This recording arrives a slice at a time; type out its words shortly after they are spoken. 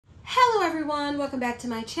Hello everyone, welcome back to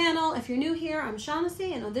my channel. If you're new here, I'm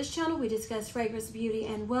Shaughnessy, and on this channel we discuss fragrance, beauty,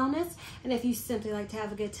 and wellness. And if you simply like to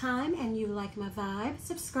have a good time and you like my vibe,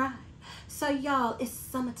 subscribe. So y'all, it's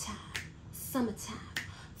summertime, summertime,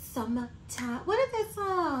 summertime. What is that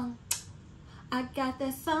song? I got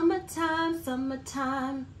that summertime,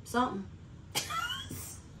 summertime, something.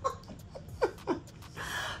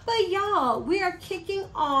 But y'all, we are kicking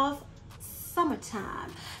off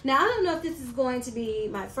summertime. Now, I don't know if this is going to be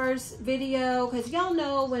my first video, because y'all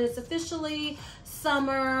know when it's officially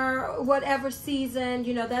summer, whatever season,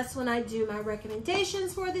 you know, that's when I do my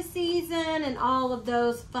recommendations for the season and all of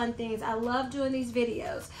those fun things. I love doing these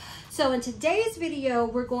videos. So in today's video,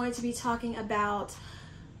 we're going to be talking about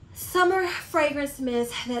summer fragrance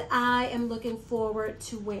mist that I am looking forward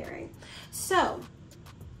to wearing. So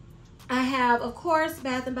I have, of course,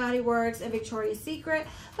 Bath & Body Works and Victoria's Secret,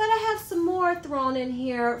 but I have some more thrown in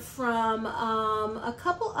here from a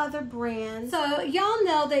couple other brands. So y'all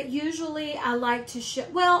know that usually I like to show,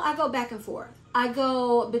 well, I go back and forth. I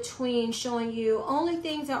go between showing you only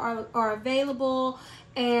things that are available,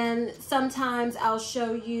 and sometimes I'll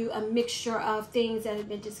show you a mixture of things that have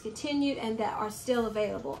been discontinued and that are still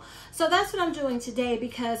available. So that's what I'm doing today,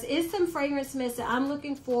 because it's some fragrance mists that I'm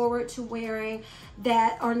looking forward to wearing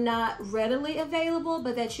that are not readily available,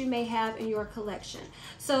 but that you may have in your collection.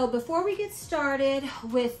 So before we get started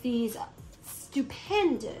with these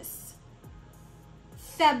stupendous,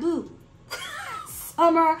 faboo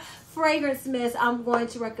summer fragrance mists I'm going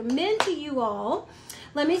to recommend to you all,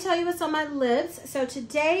 let me tell you what's on my lips. So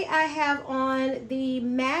today I have on the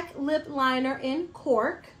MAC lip liner in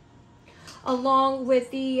Cork, along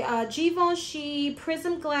with the Givenchy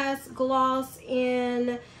Prism Glass Gloss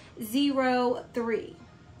in 03.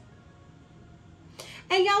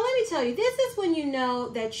 And y'all, let me tell you, this is when you know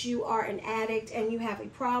that you are an addict and you have a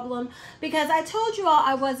problem, because I told you all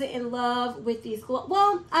I wasn't in love with these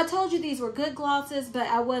well, I told you these were good glosses, but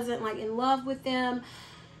I wasn't like in love with them,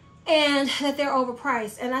 and that they're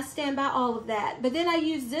overpriced, and I stand by all of that. But then I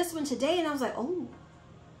used this one today and I was like, ooh,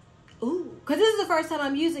 because this is the first time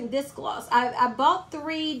I'm using this gloss. I bought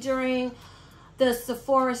 3 during the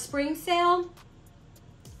Sephora spring sale.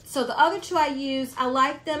 So the other 2 I used, I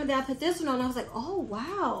liked them, and then I put this one on and I was like, oh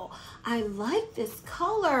wow, I like this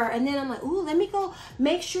color. And then I'm like, ooh, let me go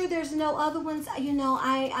make sure there's no other ones, you know,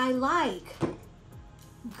 I like.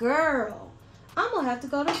 Girl, I'm gonna have to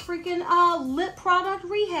go to freaking lip product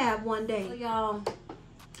rehab one day. So y'all,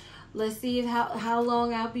 let's see how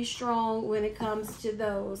long I'll be strong when it comes to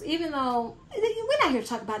those. Even though we're not here to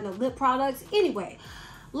talk about no lip products. Anyway,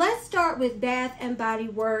 let's start with Bath & Body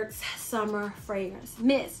Works Summer Fragrance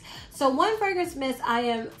Mist. So one fragrance mist I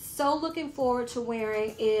am so looking forward to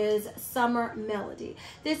wearing is Summer Melody.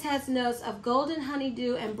 This has notes of golden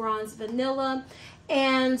honeydew and bronze vanilla.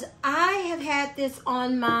 And I have had this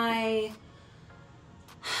on my,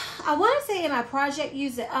 I want to say in my project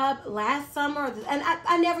Use It Up last summer, and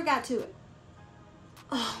I never got to it.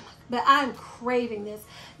 Oh, but I'm craving this.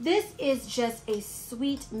 This is just a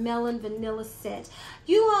sweet melon vanilla scent.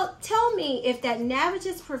 You all tell me if that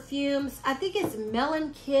Navitus Perfumes, I think it's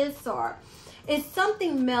Melon Kiss, or it's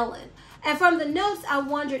something melon. And from the notes, I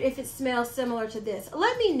wondered if it smells similar to this.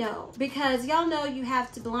 Let me know, because y'all know you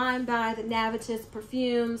have to blind buy the Navitus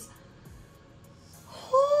Perfumes.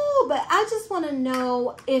 Ooh, but I just want to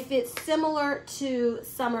know if it's similar to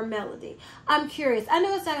Summer Melody. I'm curious. I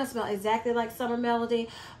know it's not going to smell exactly like Summer Melody,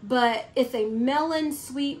 but it's a melon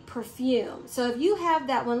sweet perfume. So if you have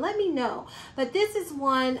that one, let me know. But this is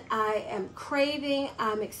one I am craving.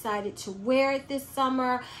 I'm excited to wear it this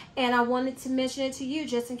summer, and I wanted to mention it to you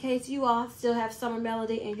just in case you all still have Summer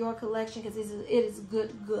Melody in your collection, because it is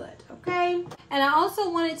good, okay? And I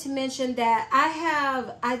also wanted to mention that I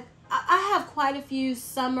have quite a few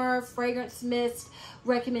summer fragrance mist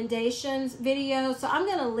recommendations videos, so I'm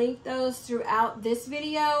going to link those throughout this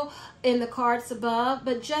video in the cards above.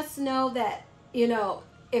 But just know that, you know,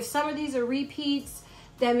 if some of these are repeats,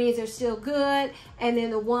 that means they're still good, and then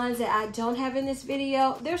the ones that I don't have in this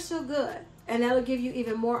video, they're still good, and that'll give you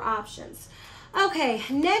even more options. Okay,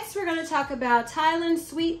 next we're going to talk about Thailand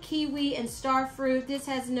Sweet Kiwi and Starfruit. This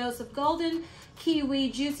has notes of golden kiwi,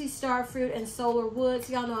 juicy starfruit, and solar woods.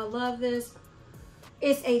 Y'all know I love this.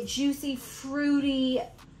 It's a juicy, fruity,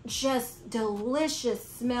 just delicious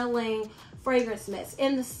smelling fragrance mist.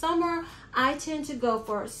 In the summer, I tend to go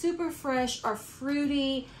for super fresh or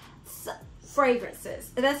fruity fragrances.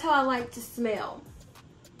 That's how I like to smell.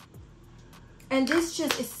 And this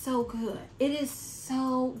just is so good. It is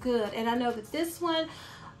so good. And I know that this one,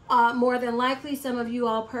 more than likely, some of you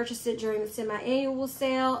all purchased it during the semi-annual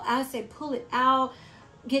sale. I say pull it out.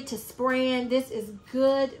 get to spraying, this is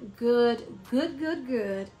good, good, good, good,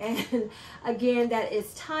 good. And again, that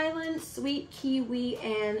is Thailand, sweet kiwi,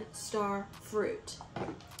 and star fruit.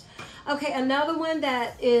 Okay, another one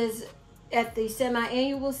that is at the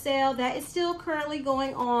semi-annual sale that is still currently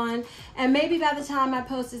going on, and maybe by the time I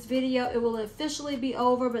post this video it will officially be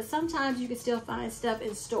over, but sometimes you can still find stuff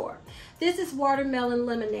in store. This is watermelon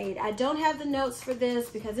lemonade. I don't have the notes for this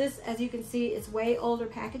because this, as you can see, is way older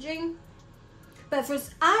packaging, but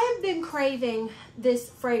I have been craving this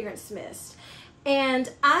fragrance mist, and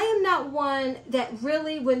I am not one that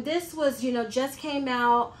really, when this was, you know, just came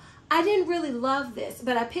out, I didn't really love this,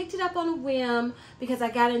 but I picked it up on a whim because I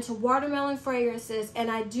got into watermelon fragrances and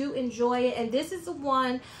I do enjoy it. And this is the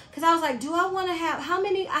one, because I was like, do I want to have, how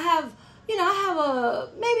many, I have, you know, I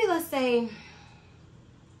have maybe let's say,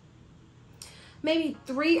 maybe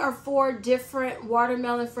 3 or 4 different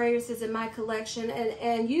watermelon fragrances in my collection.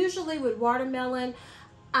 And usually with watermelon,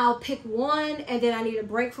 I'll pick one and then I need a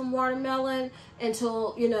break from watermelon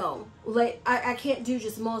until, you know, I can't do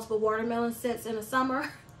just multiple watermelon scents in a summer.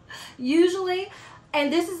 Usually,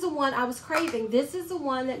 and this is the one I was craving. This is the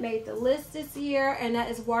one that made the list this year, and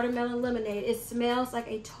that is watermelon lemonade. It smells like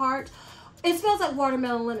a tart. It smells like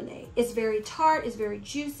watermelon lemonade. It's very tart, it's very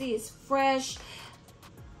juicy, it's fresh,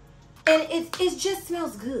 and it just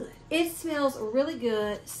smells good. It smells really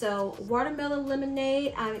good. So watermelon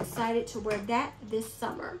lemonade, I'm excited to wear that this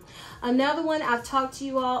summer. Another one I've talked to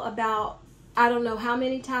you all about, I don't know how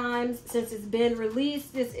many times since it's been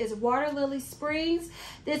released. This is Water Lily Springs.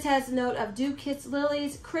 This has a note of dew kissed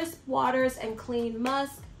lilies, crisp waters, and clean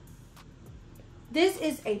musk. This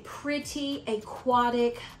is a pretty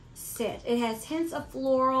aquatic scent. It has hints of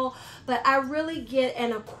floral, but I really get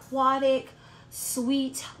an aquatic,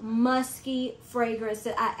 sweet, musky fragrance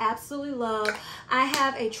that I absolutely love. I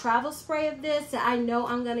have a travel spray of this that I know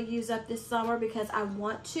I'm going to use up this summer because I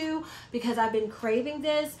want to, because I've been craving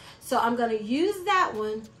this. So I'm going to use that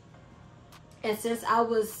one. And since I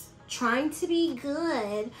was trying to be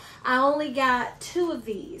good, I only got 2 of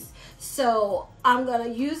these. So I'm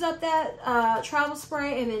going to use up that travel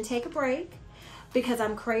spray and then take a break, because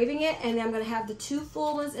I'm craving it, and I'm gonna have the 2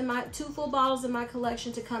 full ones in my 2 full bottles in my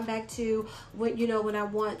collection to come back to when, you know, when I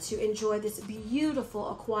want to enjoy this beautiful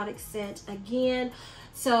aquatic scent again.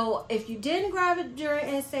 So if you didn't grab it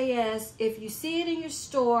during SAS, if you see it in your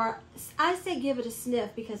store, I say give it a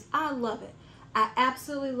sniff because I love it. I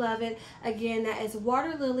absolutely love it. Again, that is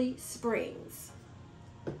Water Lily Springs.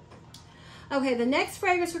 Okay, the next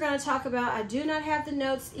fragrance we're going to talk about, I do not have the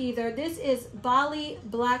notes either. This is Bali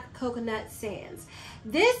Black Coconut Sands.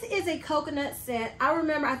 This is a coconut scent. I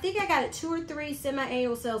remember, I think I got it 2 or 3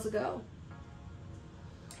 semi-annual sales ago.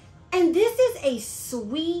 And this is a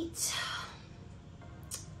sweet,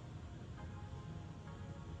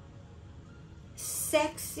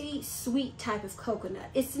 sexy, sweet type of coconut.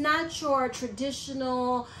 It's not your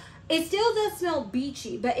traditional, it still does smell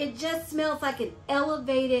beachy, but it just smells like an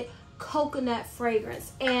elevated coconut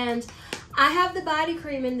fragrance. And I have the body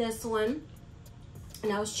cream in this one,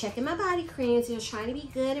 and I was checking my body creams, you know, trying to be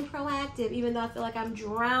good and proactive, even though I feel like I'm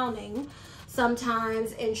drowning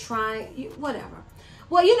sometimes in trying, whatever.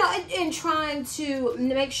 Well, you know, in trying to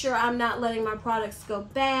make sure I'm not letting my products go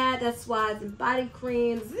bad. That's why the body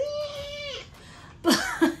creams, but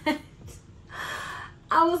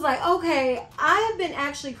I was like, okay, I have been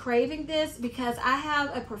actually craving this because I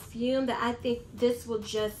have a perfume that I think this will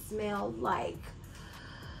just smell like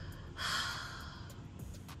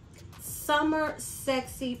summer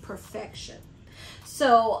sexy perfection.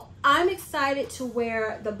 So I'm excited to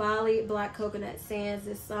wear the Bali Black Coconut Sands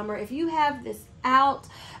this summer. If you have this out,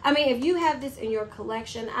 I mean, if you have this in your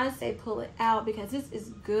collection, I say pull it out because this is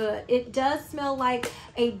good. It does smell like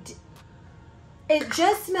it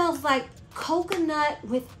just smells like coconut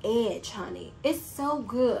with edge, honey. It's so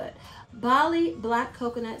good. Bali Black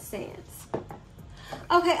Coconut Sands.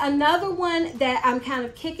 Okay, another one that I'm kind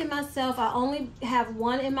of kicking myself. I only have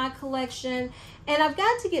 1 in my collection, and I've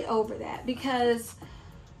got to get over that because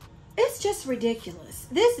it's just ridiculous.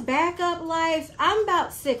 This backup life, I'm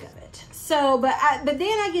about sick of it. So, but then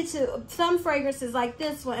I get to some fragrances like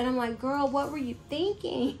this one, and I'm like, girl, what were you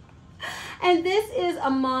thinking? And this is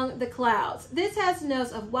Among the Clouds. This has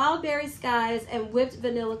notes of wild berry skies and whipped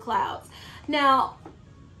vanilla clouds. Now,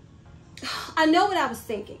 I know what I was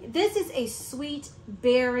thinking. This is a sweet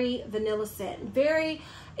berry vanilla scent.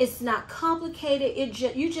 It's not complicated.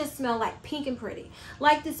 You just smell like pink and pretty.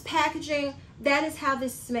 Like this packaging, that is how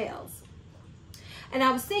this smells. And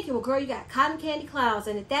I was thinking, well, girl, you got cotton candy clouds.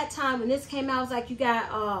 And at that time when this came out, I was like, you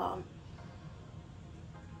got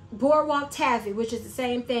Boardwalk Taffy, which is the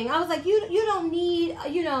same thing. I was like, you don't need,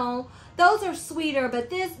 you know, those are sweeter, but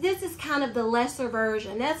this is kind of the lesser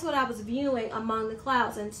version. That's what I was viewing among the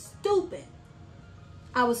clouds. And stupid.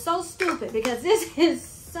 I was so stupid because this is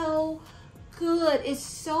so good. It's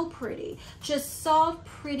so pretty. Just soft,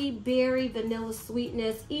 pretty berry vanilla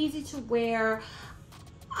sweetness, easy to wear.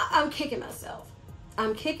 I'm kicking myself.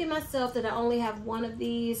 I'm kicking myself that I only have one of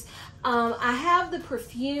these. I have the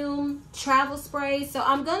perfume travel spray, so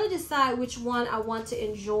I'm going to decide which one I want to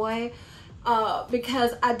enjoy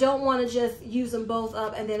because I don't want to just use them both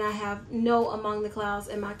up and then I have no Among the Clouds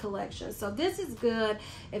in my collection. So this is good.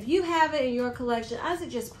 If you have it in your collection, I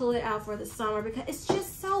suggest pull it out for the summer because it's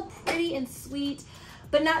just so pretty and sweet,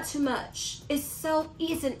 but not too much. It's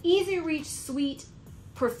an easy reach sweet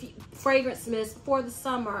fragrance mist for the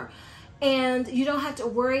summer. And you don't have to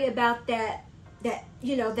worry about that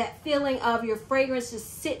feeling of your fragrance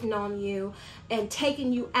just sitting on you and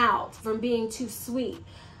taking you out from being too sweet.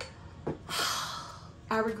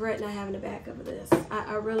 I regret not having a backup of this.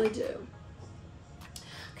 I really do.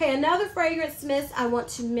 Okay, another fragrance mist I want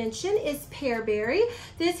to mention is Pearberry.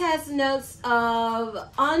 This has notes of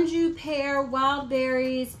Anjou pear, wild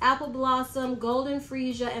berries, apple blossom, golden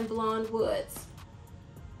freesia, and blonde woods.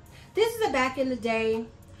 This is a back in the day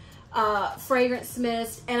fragrance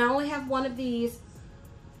mist, and I only have one of these,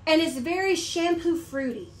 and it's very shampoo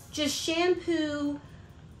fruity, just shampoo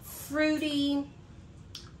fruity,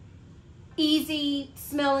 easy,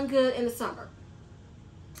 smelling good in the summer.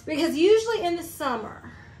 Because usually in the summer,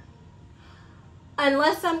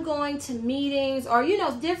 unless I'm going to meetings or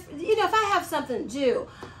if I have something to do,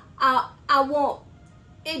 I won't.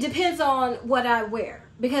 It depends on what I wear.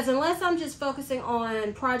 Because unless I'm just focusing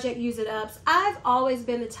on project use it ups, I've always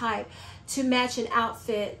been the type to match an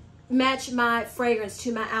outfit, match my fragrance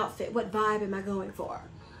to my outfit. What vibe am I going for?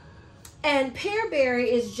 And Pearberry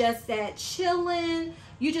is just that chilling.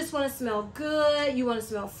 You just want to smell good. You want to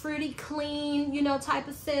smell fruity, clean, type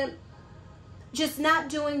of scent. Just not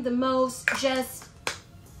doing the most, just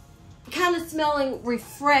kind of smelling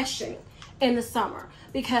refreshing in the summer.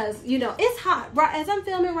 Because, it's hot. Right as I'm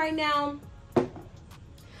filming right now,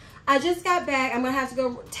 I just got back. I'm going to have to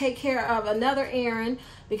go take care of another errand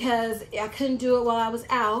because I couldn't do it while I was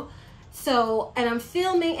out. So, and I'm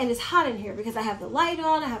filming and it's hot in here because I have the light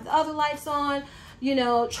on. I have the other lights on,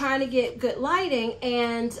 trying to get good lighting,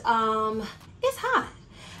 and it's hot.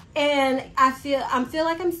 And I feel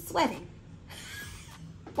like I'm sweating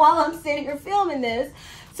while I'm sitting here filming this.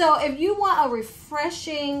 So if you want a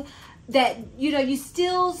refreshing that, you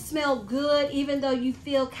still smell good even though you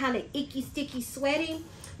feel kind of icky, sticky, sweaty,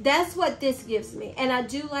 that's what this gives me. And I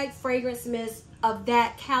do like fragrance mist of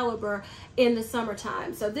that caliber in the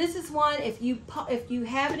summertime. So this is one, if you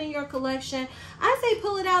have it in your collection, I say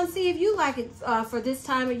pull it out and see if you like it for this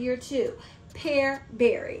time of year too.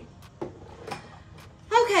 Pearberry.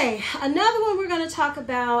 Okay, another one we're going to talk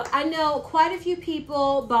about. I know quite a few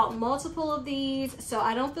people bought multiple of these, so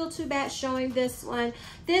I don't feel too bad showing this one.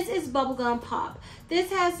 This is Bubblegum Pop.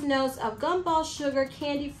 This has notes of gumball sugar,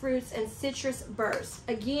 candy fruits, and citrus burst.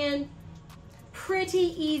 Again,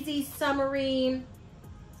 pretty easy, summery,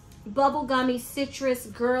 bubblegummy, citrus,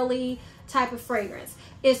 girly type of fragrance.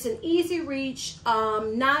 It's an easy reach,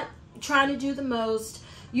 not trying to do the most.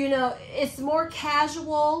 It's more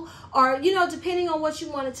casual, or, depending on what you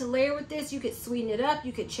wanted to layer with this, you could sweeten it up,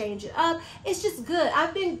 you could change it up. It's just good.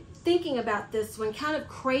 I've been thinking about this one, kind of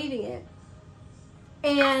craving it.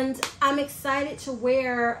 And I'm excited to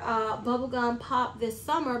wear Bubblegum Pop this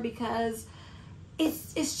summer because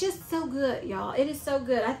it's just so good, y'all. It is so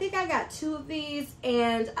good. I think I got 2 of these,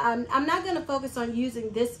 and I'm not going to focus on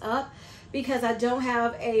using this up because I don't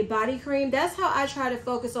have a body cream. That's how I try to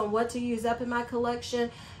focus on what to use up in my collection,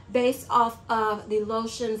 based off of the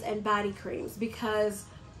lotions and body creams, because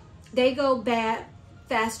they go bad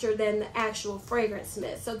faster than the actual fragrance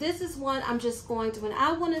mist. So this is one I'm just going to, when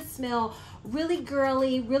I want to smell really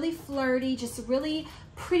girly, really flirty, just really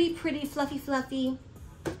pretty, fluffy,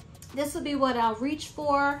 this will be what I'll reach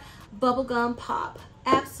for. Bubblegum Pop.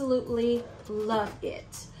 Absolutely love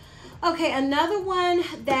it. Okay, another one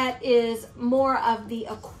that is more of the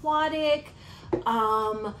aquatic,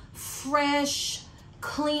 fresh,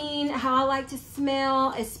 clean, how I like to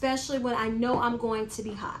smell, especially when I know I'm going to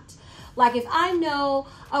be hot. Like if I know,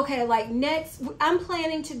 okay, like next, I'm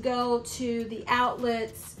planning to go to the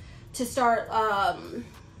outlets to start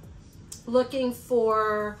looking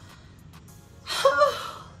for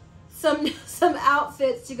some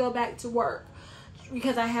outfits to go back to work,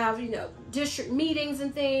 because I have, district meetings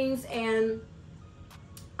and things, and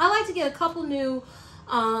I like to get a couple new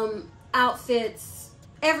outfits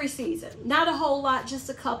every season. Not a whole lot, just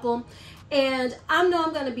a couple. And I know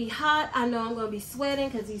I'm going to be hot. I know I'm going to be sweating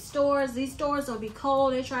because these stores don't be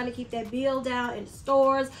cold. They're trying to keep that bill down in the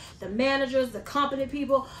stores, the managers, the company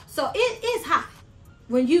people. So it is hot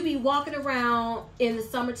when you be walking around in the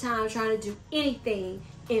summertime trying to do anything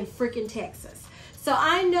in freaking Texas. So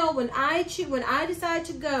I know when I decide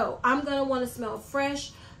to go, I'm going to want to smell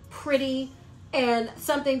fresh, pretty, and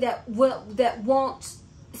something that won't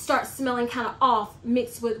start smelling kind of off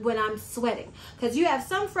mixed with when I'm sweating. Because you have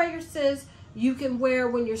some fragrances you can wear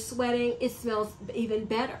when you're sweating, it smells even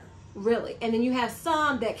better, really. And then you have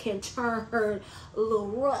some that can turn a little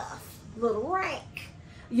rough, a little rank,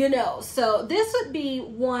 you know. So this would be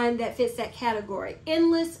one that fits that category.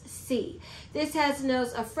 Endless Sea. This has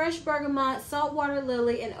notes of fresh bergamot, saltwater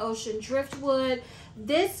lily, and ocean driftwood.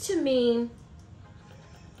 This to me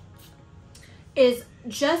is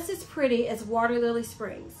just as pretty as Water Lily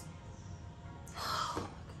Springs.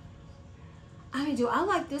 I mean, do I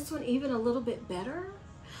like this one even a little bit better?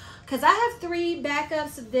 Because I have 3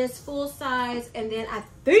 backups of this full size, and then I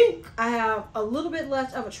think I have a little bit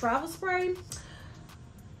left of a travel spray.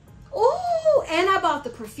 Ooh, and I bought the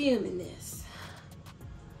perfume in this.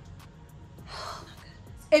 Oh my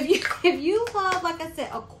goodness. If you love, like I said,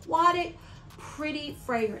 aquatic, pretty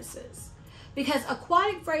fragrances, because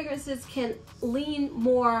aquatic fragrances can lean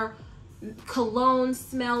more cologne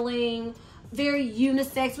smelling, very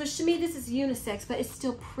unisex, which to me this is unisex, but it's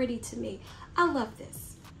still pretty to me. I love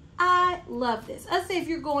this. I love this. Let's say if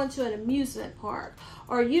you're going to an amusement park,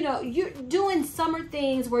 or you know, you're doing summer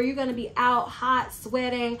things where you're going to be out hot,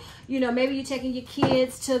 sweating, you know, maybe you're taking your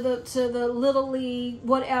kids to the little league,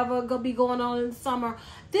 whatever gonna be going on in the summer.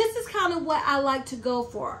 This is kind of what I like to go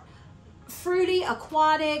for. Fruity,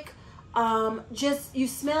 aquatic, just you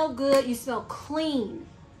smell good, you smell clean.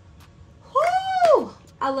 Whoo!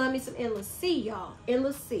 I love me some Endless Sea, y'all.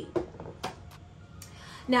 Endless Sea.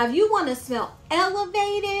 Now, if you want to smell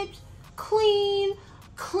elevated, clean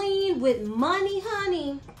with money,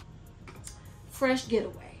 honey, Fresh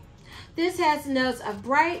Getaway. This has notes of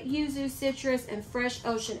bright yuzu, citrus, and fresh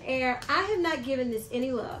ocean air. I have not given this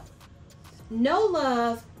any love. No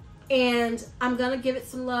love. And I'm going to give it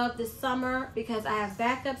some love this summer because I have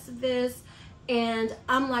backups of this. And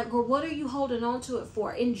I'm like, girl, what are you holding on to it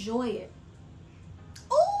for? Enjoy it.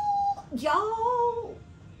 Ooh, y'all.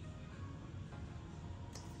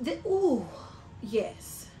 Ooh,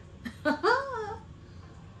 yes.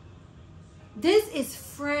 This is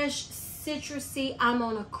fresh, citrusy. I'm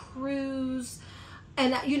on a cruise.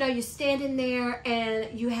 And you know, you're standing there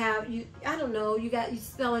and you I don't know, you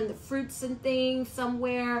smelling the fruits and things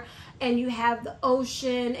somewhere, and you have the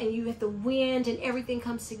ocean and you have the wind and everything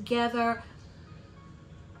comes together,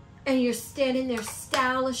 and you're standing there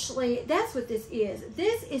stylishly. That's what this is.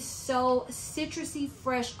 This is so citrusy,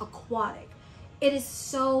 fresh, aquatic. It is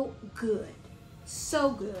so good.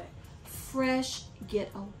 So good. Fresh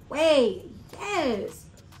Getaway. Yes.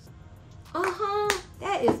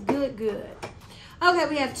 That is good. Okay,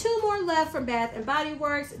 we have 2 more left from Bath & Body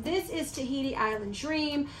Works. This is Tahiti Island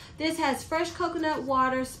Dream. This has fresh coconut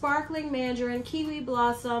water, sparkling mandarin, kiwi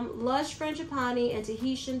blossom, lush frangipani, and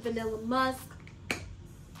Tahitian vanilla musk.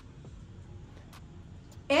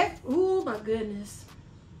 Oh my goodness.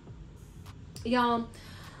 Y'all,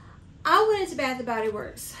 I went into Bath & Body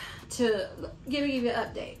Works to give you an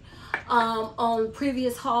update on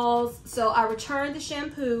previous hauls. So I returned the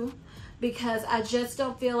shampoo because I just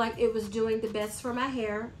don't feel like it was doing the best for my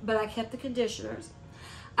hair, but I kept the conditioners.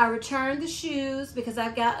 I returned the shoes because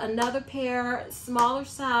I've got another pair, smaller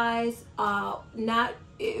size, not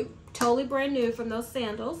totally brand new from those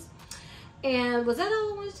sandals. And was that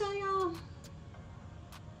all I wanted to tell y'all?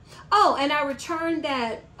 Oh, and I returned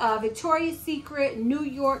that Victoria's Secret New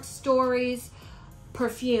York Stories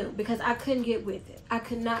perfume because I couldn't get with it. I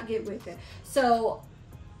could not get with it. So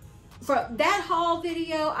for that haul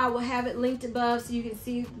video, I will have it linked above so you can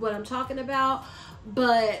see what I'm talking about.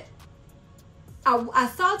 But I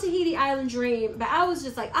saw Tahiti Island Dream, but I was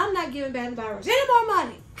just like, I'm not giving Bath & Body Works any more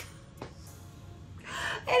money.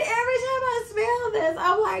 And every time I smell this,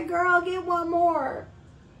 I'm like, girl, get one more.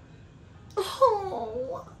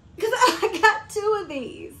 Oh, because I got 2 of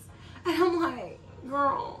these. And I'm like,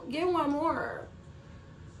 girl, get one more.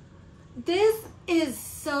 This is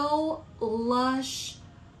so lush,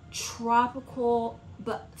 tropical,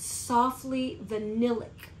 but softly vanillic.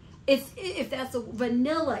 If that's a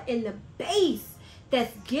vanilla in the base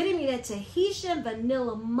that's getting me, that Tahitian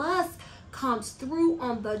vanilla musk comes through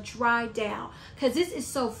on the dry down, because this is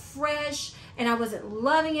so fresh and I wasn't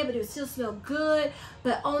loving it, but it would still smell good.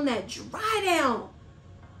 But on that dry down,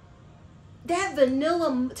 that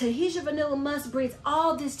vanilla, Tahitian vanilla musk brings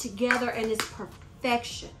all this together and it's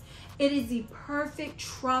perfection. It is the perfect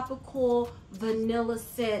tropical vanilla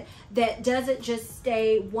scent that doesn't just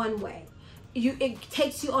stay one way. It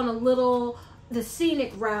takes you on the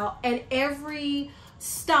scenic route, and every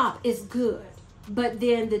stop is good, but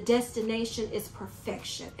then the destination is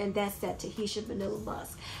perfection, and that's that Tahitian vanilla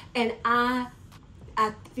musk. And I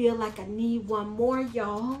feel like I need one more,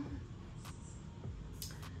 y'all.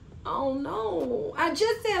 Oh no, I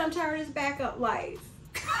just said I'm turning this back up life.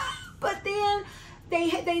 But then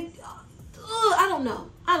I don't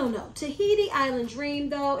know. Tahiti Island Dream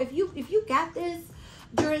though, if you got this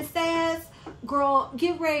during SAS, girl,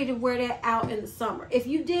 get ready to wear that out in the summer. If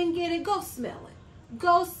you didn't get it, go smell it.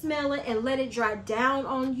 Go smell it and let it dry down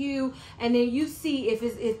on you, and then you see if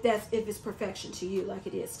it's perfection to you like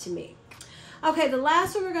it is to me. Okay, the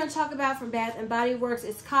last one we're going to talk about from Bath and Body Works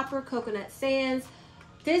is Copper Coconut Sands.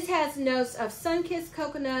 This has notes of sun-kissed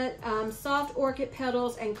coconut, soft orchid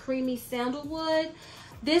petals, and creamy sandalwood.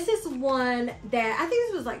 This is one that I think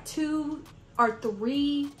this was like 2 or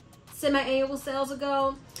 3 semi-annual sales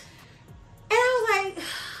ago. And I was like,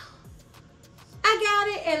 I got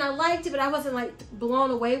it and I liked it, but I wasn't like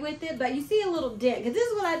blown away with it. But you see a little dent, because this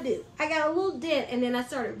is what I do. I got a little dent and then I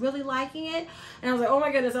started really liking it. And I was like, oh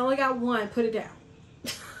my goodness, I only got one. Put it down.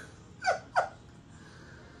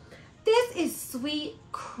 This is sweet,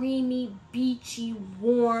 creamy, beachy,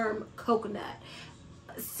 warm coconut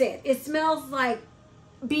scent. It smells like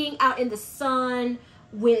being out in the sun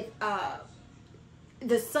with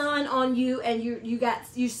the sun on you, and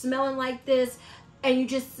you're smelling like this, and you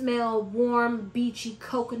just smell warm, beachy,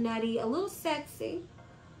 coconutty, a little sexy.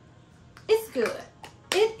 It's good.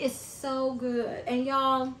 It is so good. And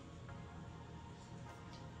y'all,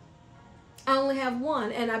 I only have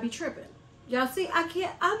one and I be tripping. Y'all see,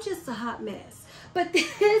 I'm just a hot mess. But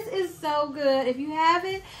this is so good. If you have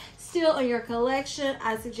it still in your collection,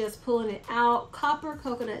 I suggest pulling it out. Copper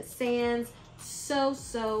Coconut Sands. So,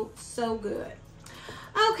 so, so good.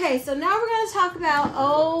 Okay, so now we're going to talk about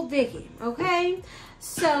Old Vicky, okay?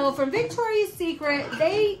 So from Victoria's Secret,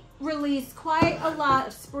 they released quite a lot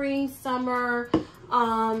of spring, summer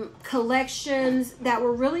collections that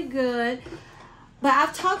were really good. But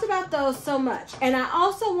I've talked about those so much, and I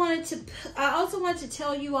also wanted to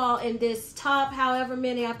tell you all in this top, however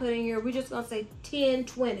many I put in here, we're just gonna say 10,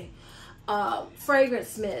 20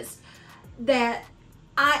 fragrance mists that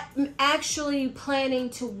I'm actually planning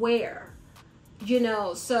to wear. You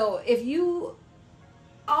know, so if you,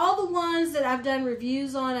 all the ones that I've done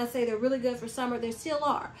reviews on, I say they're really good for summer, they still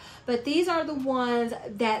are. But these are the ones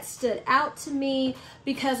that stood out to me,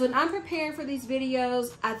 because when I'm preparing for these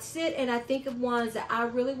videos, I sit and I think of ones that I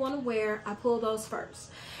really want to wear. I pull those first.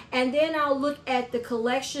 And then I'll look at the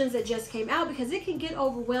collections that just came out, because it can get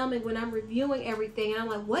overwhelming when I'm reviewing everything. And I'm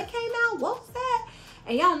like, what came out? What was that?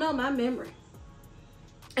 And y'all know my memory.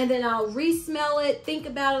 And then I'll re-smell it, think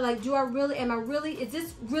about it, like, is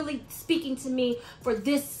this really speaking to me for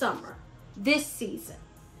this summer, this season?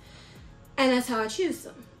 And that's how I choose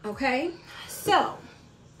them, okay? So,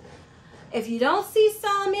 if you don't see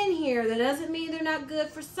some in here, that doesn't mean they're not good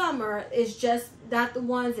for summer. It's just not the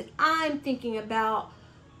ones that I'm thinking about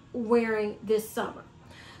wearing this summer.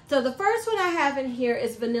 So the first one I have in here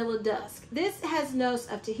is Vanilla Dusk. This has notes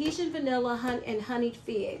of Tahitian vanilla and honeyed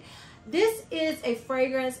fig. This is a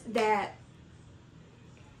fragrance that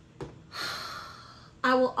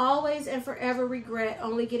I will always and forever regret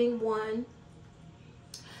only getting one,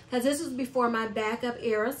 because this was before my backup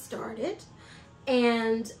era started,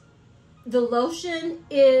 and the lotion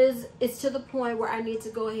is to the point where I need to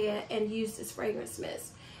go ahead and use this fragrance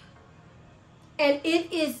mist. And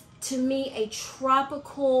it is, to me, a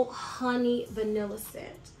tropical honey vanilla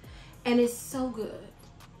scent, and it's so good.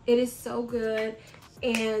 It is so good.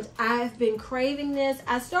 And I've been craving this.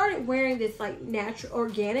 I started wearing this like natural,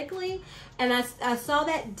 organically, and I saw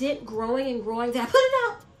that dent growing and growing. I put it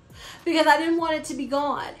out because I didn't want it to be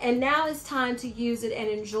gone. And now it's time to use it and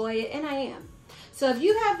enjoy it, and I am. So if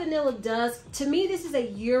you have Vanilla Dusk, to me this is a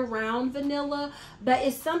year-round vanilla, but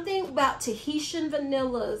it's something about Tahitian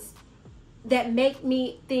vanillas that make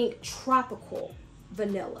me think tropical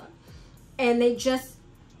vanilla. And they just,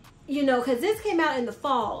 you know, because this came out in the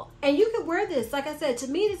fall, and you can wear this. Like I said, to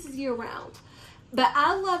me, this is year round, but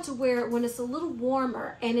I love to wear it when it's a little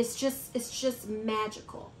warmer, and it's just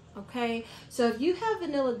magical. Okay, so if you have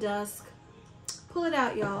Vanilla Dusk, pull it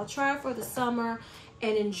out, y'all. Try it for the summer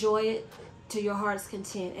and enjoy it to your heart's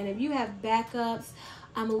content. And if you have backups,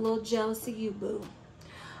 I'm a little jealous of you, boo.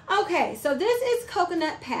 Okay, so this is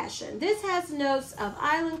Coconut Passion. This has notes of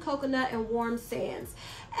island coconut and warm sands.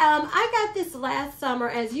 I got this last summer.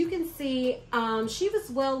 As you can see, she was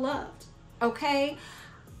well loved. Okay.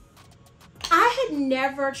 I had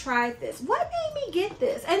never tried this. What made me get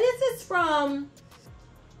this? And this is from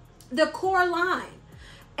the core line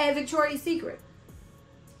at Victoria's Secret.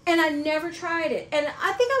 And I never tried it. And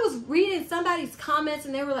I think I was reading somebody's comments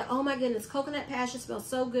and they were like, oh my goodness, coconut passion smells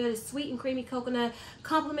so good. It's sweet and creamy coconut.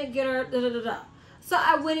 Compliment getter, da da da da. So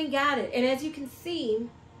I went and got it. And as you can see,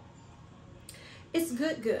 it's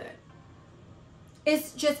good.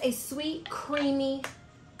 It's just a sweet, creamy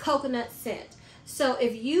coconut scent. So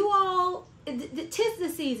if you all, tis the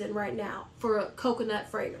season right now for coconut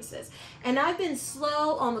fragrances. And I've been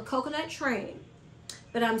slow on the coconut train,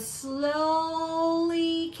 but I'm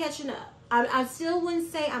slowly catching up. I still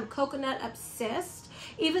wouldn't say I'm coconut obsessed,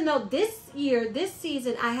 even though this year, this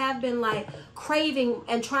season, I have been like craving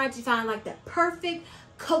and trying to find like the perfect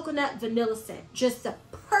coconut vanilla scent. Just the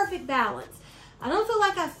perfect balance. I don't feel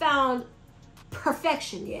like I found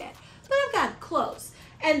perfection yet, but I've got close.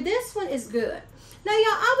 And this one is good. Now,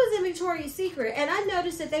 y'all, I was in Victoria's Secret, and I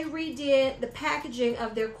noticed that they redid the packaging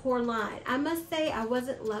of their core line. I must say I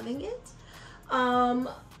wasn't loving it.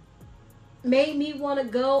 Made me want to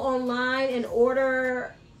go online and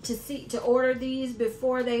order these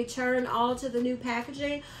before they turn all to the new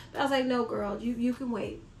packaging. But I was like, no, girl, you can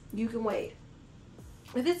wait. You can wait.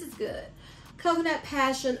 But this is good. Coconut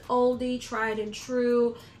Passion oldie, tried and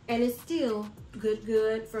true, and it's still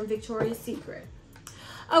good from Victoria's Secret.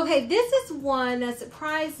 Okay, this is one that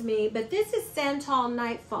surprised me, but this is Santal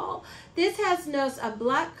Nightfall. This has notes of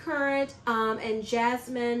blackcurrant and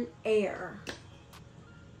jasmine air.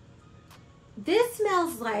 This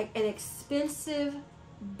smells like an expensive,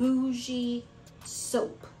 bougie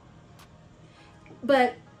soap.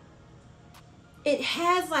 But it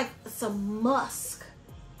has like some musk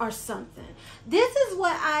or something. This is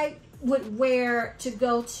what I would wear to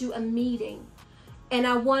go to a meeting. And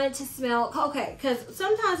I wanted to smell, okay, because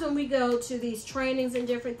sometimes when we go to these trainings and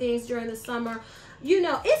different things during the summer, you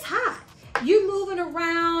know, it's hot. You moving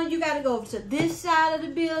around, you got to go to this side of the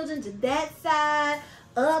building, to that side,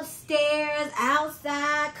 upstairs,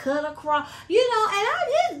 outside, cut across, you know, and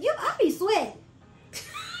I be sweating.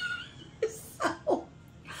 So,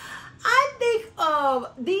 I think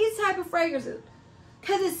of these type of fragrances,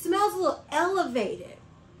 because it smells a little elevated.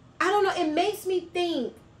 I don't know, it makes me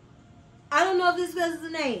think, I don't know if this was the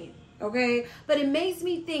name, okay? But it makes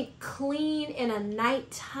me think clean in a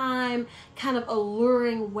nighttime kind of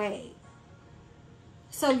alluring way.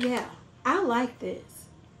 So yeah, I like this.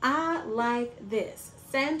 I like this.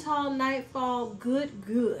 Santal Nightfall, good,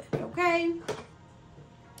 okay?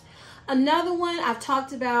 Another one I've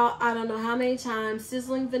talked about, I don't know how many times,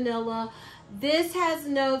 Sizzling Vanilla. This has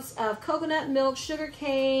notes of coconut milk, sugar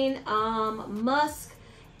cane, musk,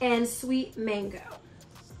 and sweet mango.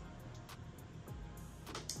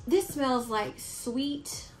 This smells like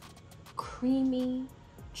sweet, creamy,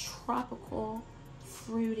 tropical,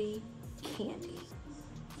 fruity candy.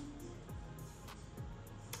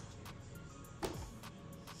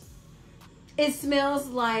 It smells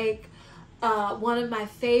like one of my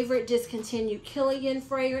favorite discontinued Killian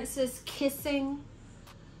fragrances, Kissing.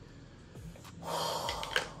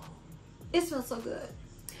 It smells so good.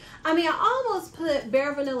 I mean, I almost put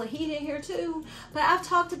Bare Vanilla Heat in here too, but I've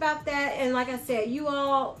talked about that, and like I said, you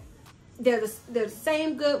all, they're the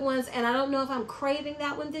same good ones, and I don't know if I'm craving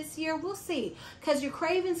that one this year. We'll see, because your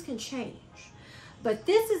cravings can change. But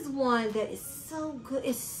this is one that is so good.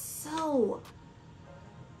 It's so,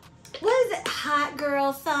 what is it? Hot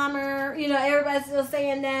girl summer. You know, everybody's still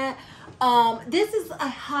saying that. This is a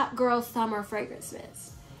hot girl summer fragrance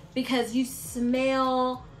mist, because you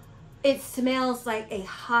smell, it smells like a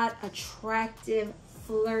hot, attractive,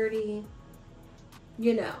 flirty,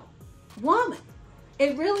 you know, woman.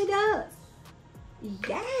 It really does.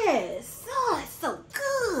 Yes. Oh, it's so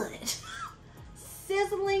good.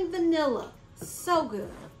 Sizzling Vanilla. So good.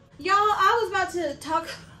 Y'all, I was about to talk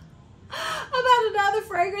about another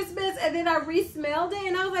fragrance mist, and then I re-smelled it,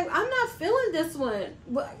 and I was like, I'm not feeling this one.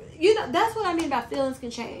 You know, that's what I mean by feelings can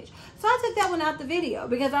change. So I took that one out the video,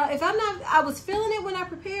 because I was feeling it when I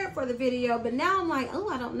prepared for the video, but now I'm like, oh,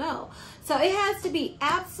 I don't know. So it has to be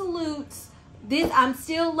absolutes. I'm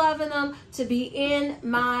still loving them to be in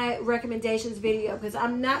my recommendations video, because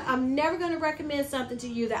I'm never going to recommend something to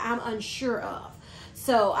you that I'm unsure of.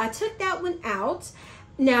 So I took that one out.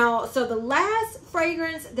 Now, so the last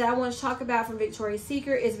fragrance that I want to talk about from Victoria's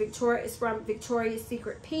Secret is from Victoria's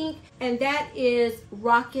Secret Pink, and that is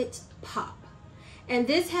Rocket Pop. And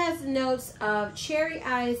this has notes of cherry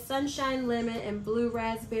ice, sunshine lemon, and blue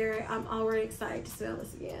raspberry. I'm already excited to smell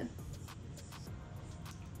this again.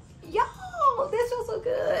 Y'all, Y'all, this feels so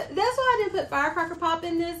good. That's why I didn't put Firecracker Pop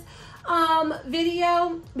in this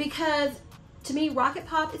video, because to me, Rocket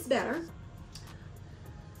Pop is better.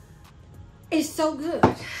 It's so good.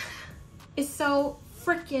 It's so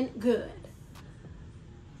freaking good.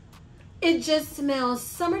 It just smells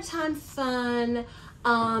summertime fun.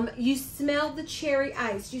 You smell the cherry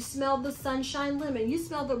ice. You smell the sunshine lemon. You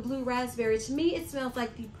smell the blue raspberry. To me, it smells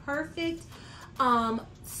like the perfect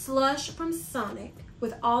slush from Sonic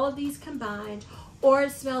with all of these combined, or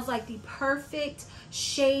it smells like the perfect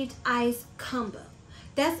shaved ice combo.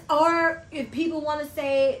 That's, or if people want to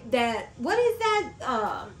say that, what is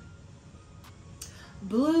that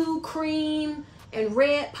blue cream and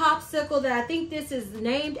red popsicle that I think this is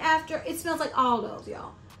named after? It smells like all those,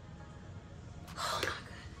 y'all. Oh my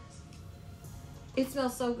goodness. It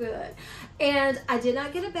smells so good. And I did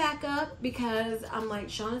not get a backup because I'm like,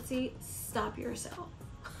 Shaughnessy, stop yourself.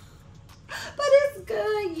 But it's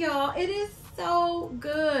good, y'all. It is so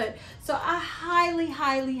good. So I highly,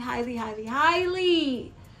 highly, highly, highly,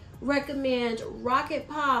 highly recommend Rocket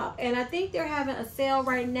Pop. And I think they're having a sale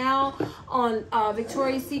right now on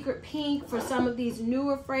Victoria's Secret Pink for some of these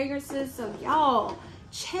newer fragrances. So y'all,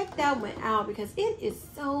 check that one out because it is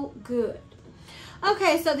so good.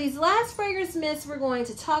 Okay, so these last fragrance mists we're going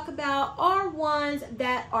to talk about are ones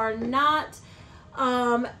that are not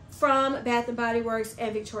from Bath & Body Works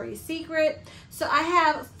and Victoria's Secret. So I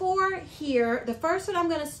have 4 here. The first one I'm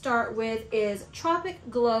going to start with is Tropic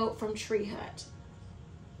Glow from Tree Hut.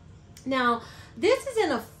 Now, this is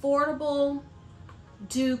an affordable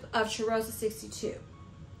dupe of Cheirosa 62.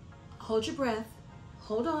 Hold your breath.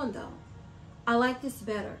 Hold on, though. I like this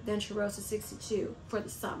better than Cheirosa 62 for the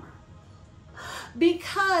summer,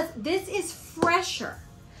 because this is fresher.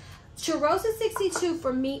 Cheirosa 62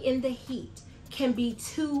 for me in the heat can be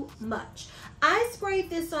too much. I sprayed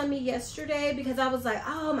this on me yesterday because I was like,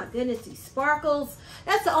 oh my goodness, these sparkles.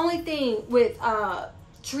 That's the only thing with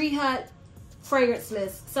Tree Hut fragrance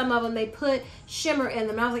mists. Some of them, they put shimmer in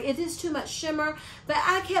them. And I was like, is this too much shimmer? But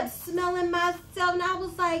I kept smelling myself and I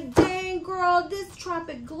was like, dang girl, this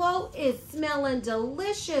Tropic Glow is smelling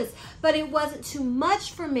delicious. But it wasn't too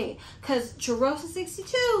much for me because Cheirosa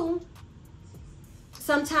 62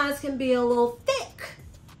 sometimes can be a little thick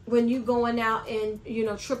when you going out in, you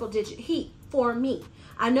know, triple digit heat for me.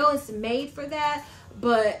 I know it's made for that,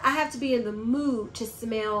 but I have to be in the mood to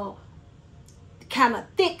smell kind of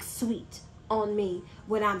thick sweet on me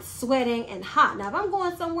when I'm sweating and hot. Now, if I'm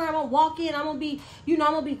going somewhere, I'm gonna walk in, I'm gonna be, you know,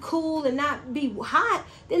 I'm gonna be cool and not be hot,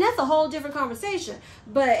 then that's a whole different conversation.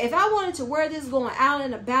 But if I wanted to wear this going out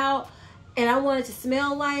and about and I wanted to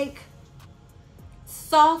smell like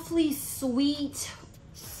softly sweet,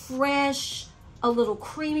 fresh, a little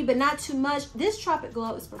creamy, but not too much, this Tropic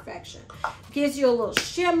Glow is perfection. Gives you a little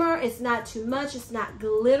shimmer. It's not too much. It's not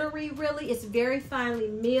glittery, really. It's very finely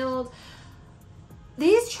milled.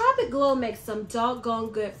 These Tropic Glow make some doggone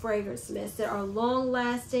good fragrance mists that are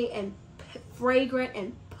long-lasting and fragrant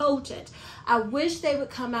and potent. I wish they would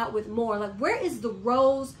come out with more. Like, where is the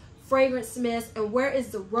rose fragrance mist and where is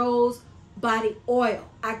the rose body oil?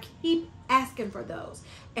 I keep asking for those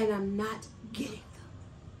and I'm not getting them.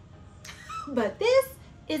 But this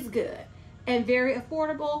is good and very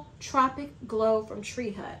affordable. Tropic Glow from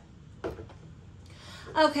Tree Hut.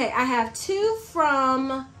 Okay, I have 2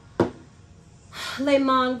 from Le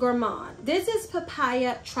Monde Gourmand. This is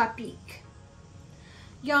Papaya Tropique.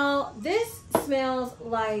 Y'all, this smells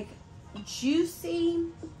like juicy,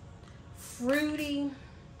 fruity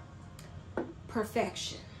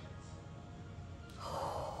perfection.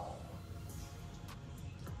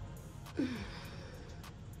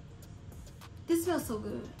 This smells so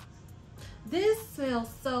good. This smells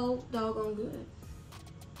so doggone good.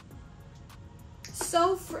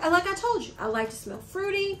 So, like I told you, I like to smell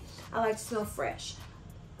fruity. I like to smell fresh.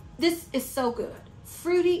 This is so good.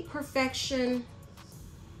 Fruity perfection.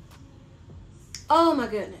 Oh my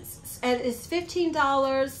goodness. And it's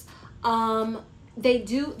 $15.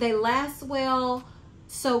 They last well.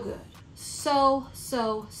 So good. So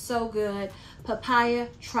good. Papaya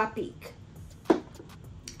Tropique.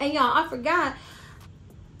 And y'all, I forgot,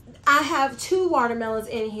 I have 2 watermelons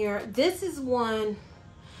in here. This is one,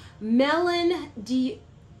 Melon Dew.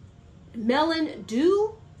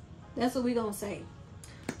 That's what we gonna say.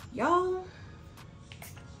 Y'all,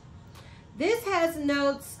 this has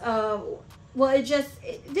notes of, well,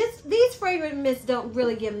 these fragrance mists don't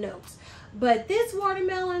really give notes. But this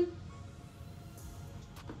watermelon,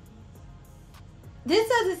 this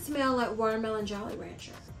doesn't smell like watermelon Jolly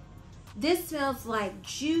Rancher. This smells like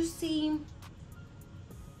juicy,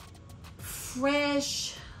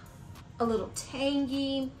 fresh, a little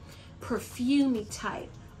tangy, perfumey type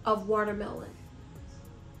of watermelon.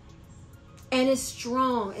 And it's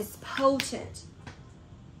strong, it's potent.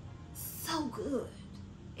 So good.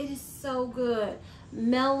 It is so good.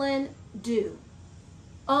 Melon Dew.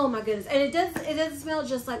 Oh my goodness. And it doesn't smell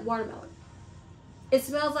just like watermelon. It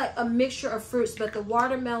smells like a mixture of fruits, but the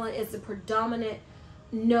watermelon is the predominant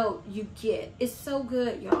note you get. It's so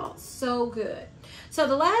good, y'all. So good. So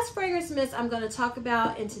the last fragrance mist I'm going to talk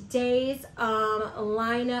about in today's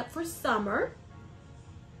lineup for summer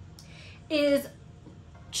is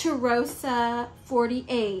Cheirosa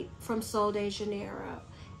 48 from Sol de Janeiro,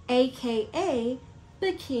 aka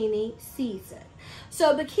Bikini Season.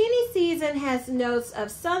 So Bikini Season has notes of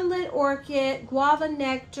sunlit orchid, guava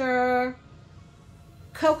nectar,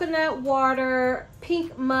 coconut water,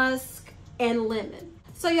 pink musk, and lemon.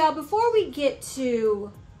 So y'all, before we get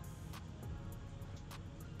to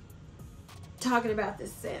talking about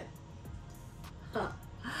this scent,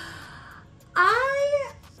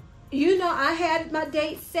 I had my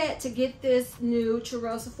date set to get this new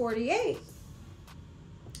Cheirosa 48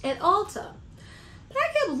 at Ulta. But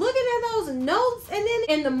I kept looking at those notes, and then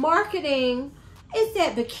in the marketing, it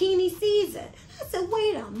said Bikini Season. I said,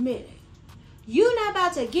 wait a minute. You're not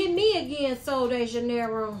about to get me again, Sol de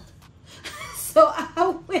Janeiro. So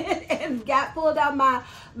I went and pulled out my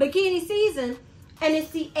Bikini Season, and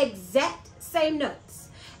it's the exact same notes.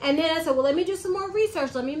 And then I said, well, let me do some more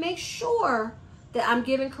research. Let me make sure that I'm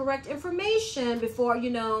giving correct information before,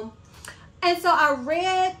 And so I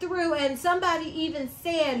read through, and somebody even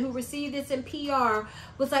said, who received this in PR,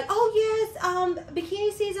 was like, oh yes,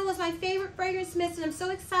 Bikini Season was my favorite fragrance mist, and I'm so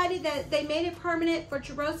excited that they made it permanent for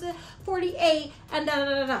Cheirosa 48, and da da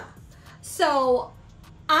da da. So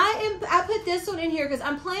I put this one in here because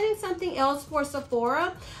I'm planning something else for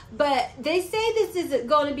Sephora, but they say this is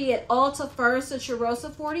going to be at Ulta first, so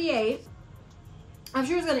Cheirosa 48. I'm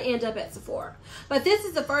sure it's going to end up at Sephora. But this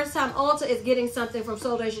is the first time Ulta is getting something from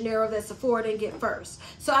Sol de Janeiro that Sephora didn't get first.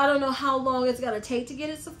 So I don't know how long it's going to take to get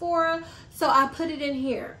it Sephora. So I put it in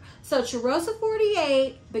here. So Cheirosa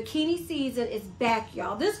 48 Bikini Season is back,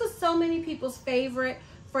 y'all. This was so many people's favorite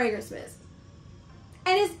fragrance mist.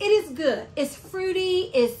 And it is good. It's fruity.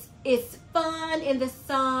 It's fun in the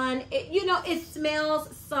sun. It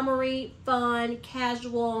smells summery, fun,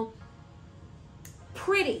 casual,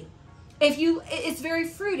 pretty. It's very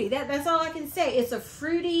fruity. That's all I can say. It's a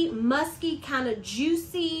fruity, musky, kind of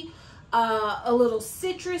juicy, a little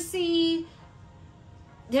citrusy.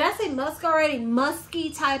 Did I say musk already?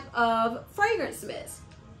 Musky type of fragrance mist.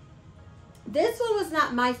 This one was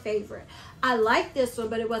not my favorite. I like this one,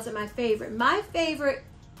 but it wasn't my favorite. My favorite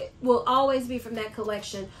will always be from that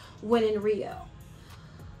collection, When in Rio.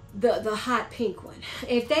 The hot pink one.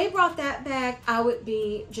 If they brought that back, I would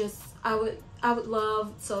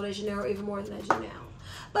love Sol de Janeiro even more than I do now.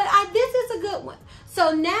 But this is a good one.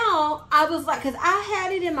 So now I was like, because I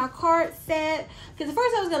had it in my cart set. Because at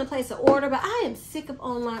first I was going to place an order, but I am sick of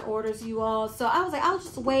online orders, you all. So I was like, I'll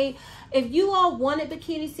just wait. If you all wanted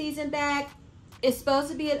Bikini Season back, it's supposed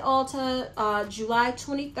to be at Ulta July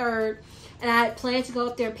 23rd. And I had planned to go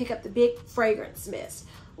up there and pick up the big fragrance mist.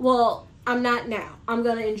 Well, I'm not now. I'm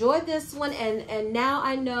going to enjoy this one. And now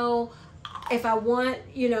I know if I want,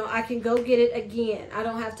 I can go get it again. I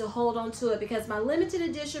don't have to hold on to it because my limited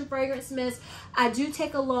edition fragrance mist, I do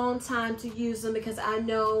take a long time to use them because I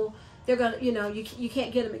know they're going to, you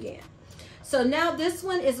can't get them again. So now this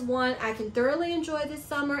one is one I can thoroughly enjoy this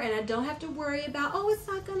summer, and I don't have to worry about, oh, it's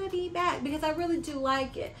not going to be back, because I really do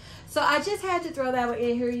like it. So I just had to throw that one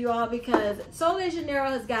in here, you all, because Sol de Janeiro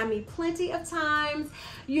has got me plenty of times.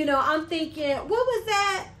 I'm thinking, what was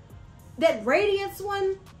that? That Radiance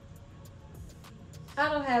one? I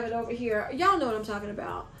don't have it over here. Y'all know what I'm talking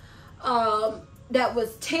about. That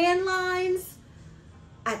was tan lines.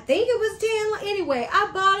 I think it was tan lines. Anyway,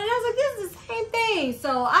 I bought it. I was like, this is the same thing.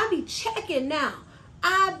 So I be checking now.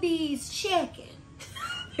 I be checking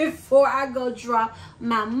before I go drop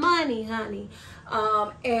my money, honey.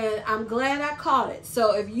 And I'm glad I caught it.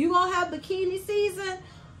 So if you all have Bikini Season,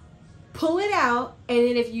 pull it out. And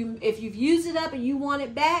then if you've used it up and you want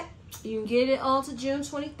it back, you can get it all to June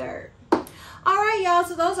 23rd. All right, y'all,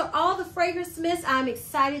 so those are all the fragrance mists I'm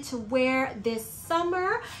excited to wear this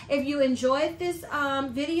summer. If you enjoyed this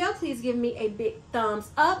video, please give me a big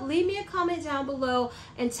thumbs up. Leave me a comment down below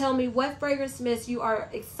and tell me what fragrance mist you are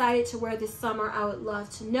excited to wear this summer. I would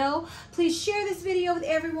love to know. Please share this video with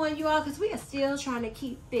everyone, you all, because we are still trying to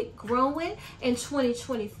keep it growing in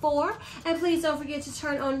 2024. And please don't forget to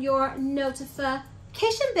turn on your notification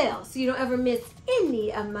bell so you don't ever miss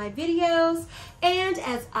any of my videos. And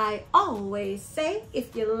as I always say,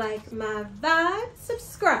 if you like my vibe,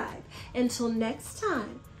 subscribe. Until next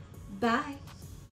time, bye.